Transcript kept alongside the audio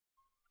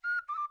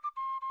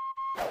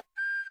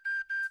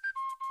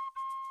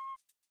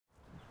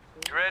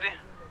You ready?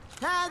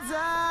 Hands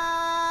up!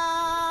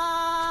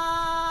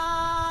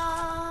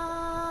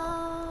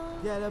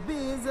 Get a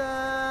Bizz'up!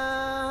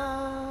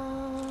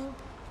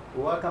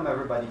 Welcome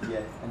everybody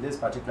here in this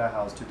particular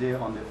house today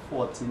on the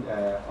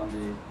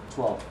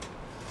 12th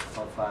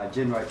of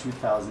January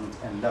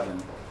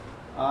 2011.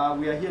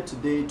 We are here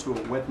today to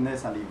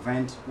witness an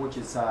event which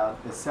is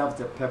serves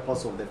the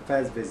purpose of the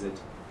first visit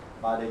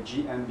by the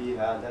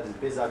GmbH, that is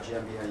Bizz'up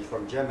GmbH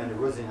from Germany,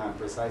 Rosenheim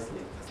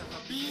precisely.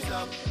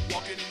 Bizz'up,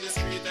 walking in the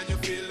street and you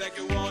feel like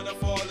you wanna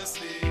fall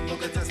asleep.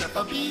 Look at yourself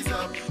a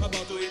Bizz'up,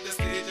 about to hit the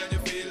stage and you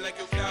feel like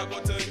you can't go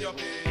turn your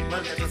page.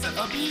 Well, get yourself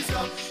a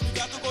Bizz'up, you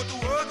got to go to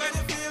work and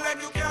you feel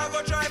like you can't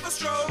go drive a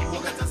stroll.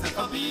 Look at yourself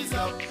a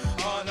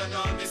Bizz'up, on and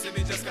on, missing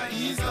me just can't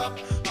ease up.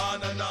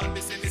 On and on,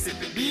 missing me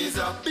sipping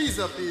Bizz'up.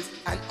 Bizz'up is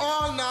an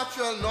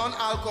all-natural,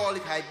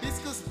 non-alcoholic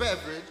hibiscus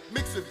beverage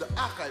mixed with the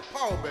acai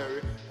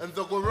powerberry and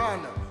the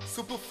guarana,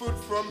 superfood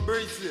from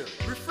Brazil.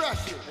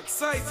 Refreshing,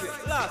 Exciting,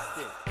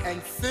 lasting,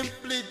 and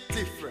simply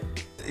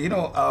different. You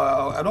know,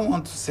 I don't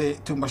want to say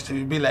too much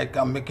to be like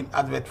I'm making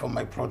advert for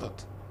my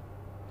product.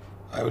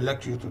 I would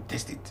like you to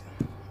test it.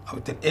 I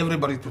will tell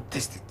everybody to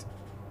test it,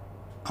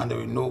 and they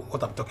will know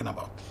what I'm talking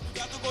about. you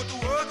got to go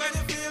to work and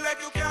you feel like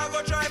you can't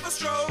go drive a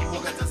stroll.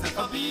 Look at yourself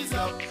a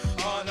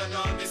Bizz'up, on and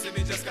on, missing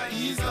me just can't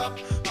ease up.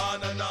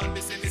 On and on,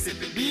 missing me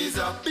sipping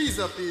Bizz'up.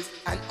 Bizz'up is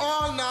an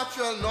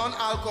all-natural,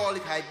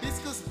 non-alcoholic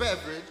hibiscus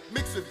beverage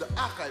mixed with the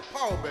acai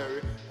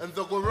powerberry and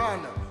the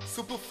guarana,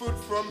 superfood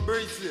from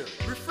Brazil.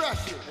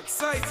 Refreshing,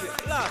 Exciting,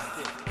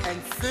 lasting,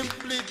 and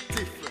simply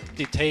different.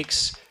 It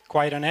takes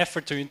quite an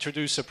effort to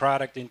introduce a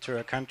product into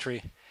a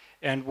country,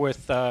 and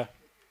with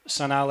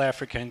Sanal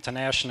Africa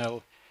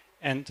International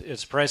and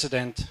its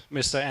president,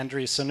 Mr.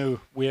 Andre Sanu,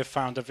 we have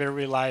found a very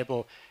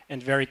reliable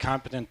and very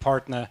competent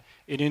partner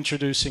in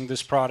introducing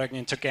this product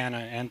into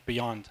Ghana and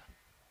beyond.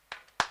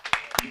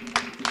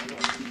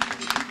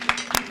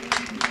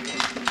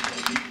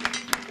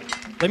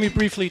 Let me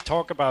briefly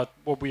talk about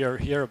what we are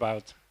here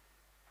about.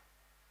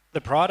 The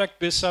product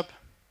Bizz'up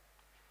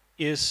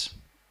is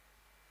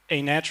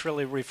a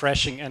naturally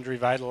refreshing and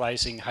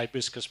revitalizing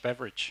hibiscus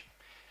beverage.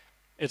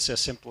 It's as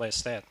simple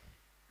as that.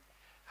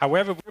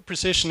 However, we're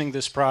positioning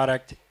this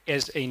product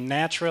as a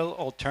natural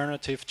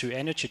alternative to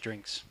energy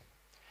drinks.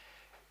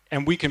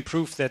 And we can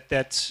prove that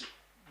that's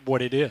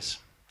what it is.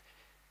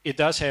 It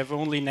does have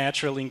only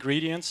natural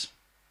ingredients,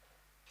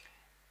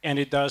 and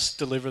it does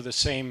deliver the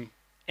same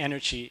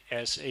energy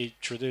as a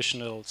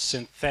traditional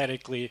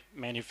synthetically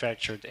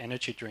manufactured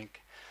energy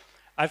drink.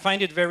 I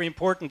find it very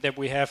important that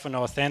we have an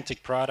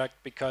authentic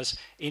product, because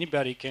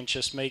anybody can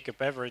just make a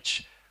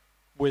beverage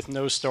with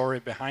no story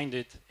behind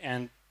it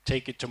and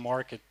take it to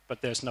market,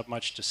 but there's not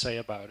much to say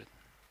about it.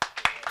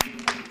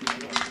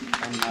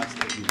 And that's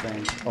the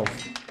event of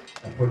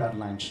a product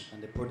launch,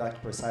 and the product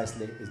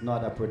precisely is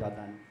not a product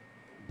than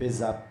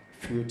Bizz'up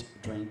fruit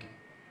drink,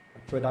 a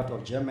product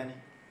of Germany,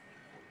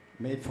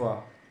 made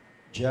for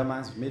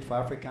Germans, made for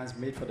Africans,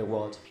 made for the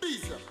world.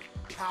 Bizz'up,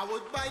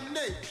 powered by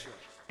nature.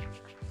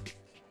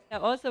 I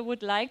also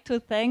would like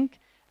to thank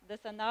the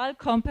Sanal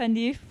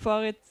company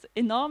for its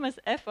enormous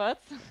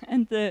efforts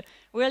and the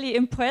really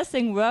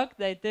impressive work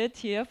they did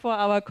here for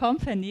our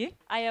company.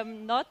 I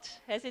am not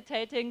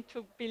hesitating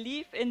to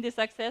believe in the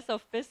success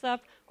of Bizz'up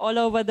all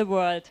over the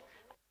world.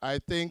 I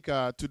think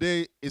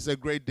today is a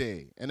great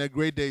day, and a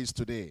great day is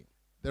today.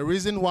 The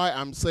reason why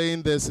I'm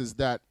saying this is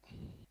that,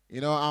 you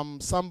know, I'm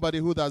somebody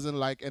who doesn't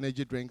like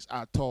energy drinks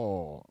at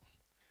all.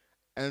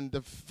 And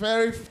the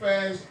very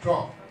first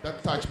drop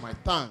that touched my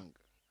tongue,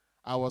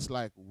 I was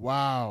like,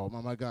 wow,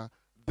 Mama God,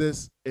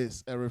 this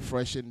is a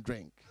refreshing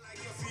drink.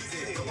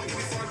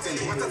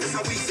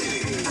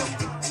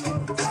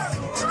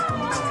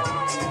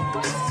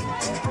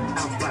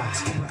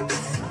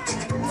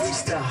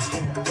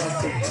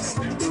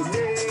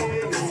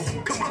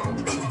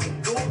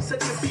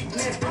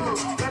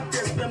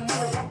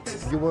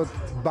 You would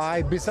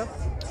buy Bizz'up?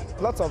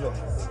 Lots of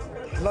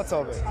it. Lots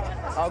of it.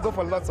 I'll go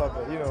for lots of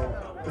it, you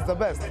know. It's the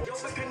best.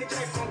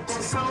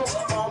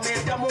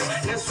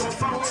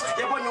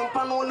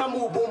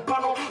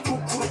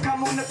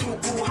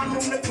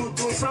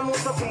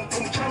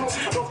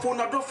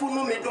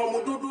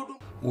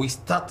 We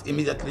start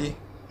immediately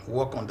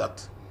work on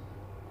that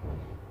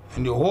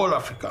in the whole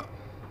Africa.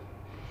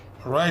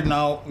 Right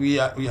now we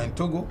are in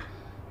Togo,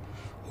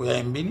 we are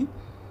in Benin,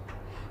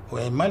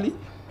 we are in Mali,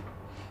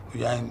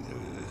 we are in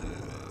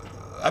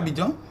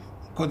Abidjan,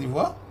 Côte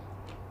d'Ivoire,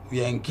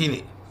 we are in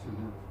Guinea,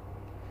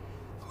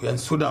 we are in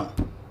Sudan,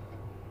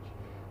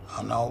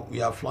 and now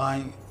we are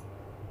flying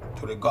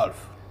to the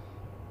Gulf,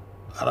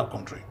 Arab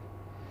country.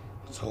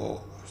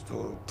 So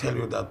to tell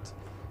you that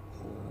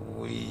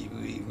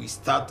we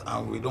start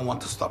and we don't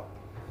want to stop.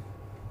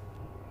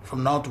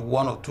 From now to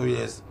 1 or 2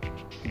 years,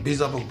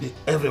 Bizz'up will be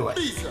everywhere.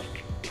 Bizz'up,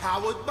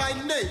 powered by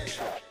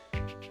nature.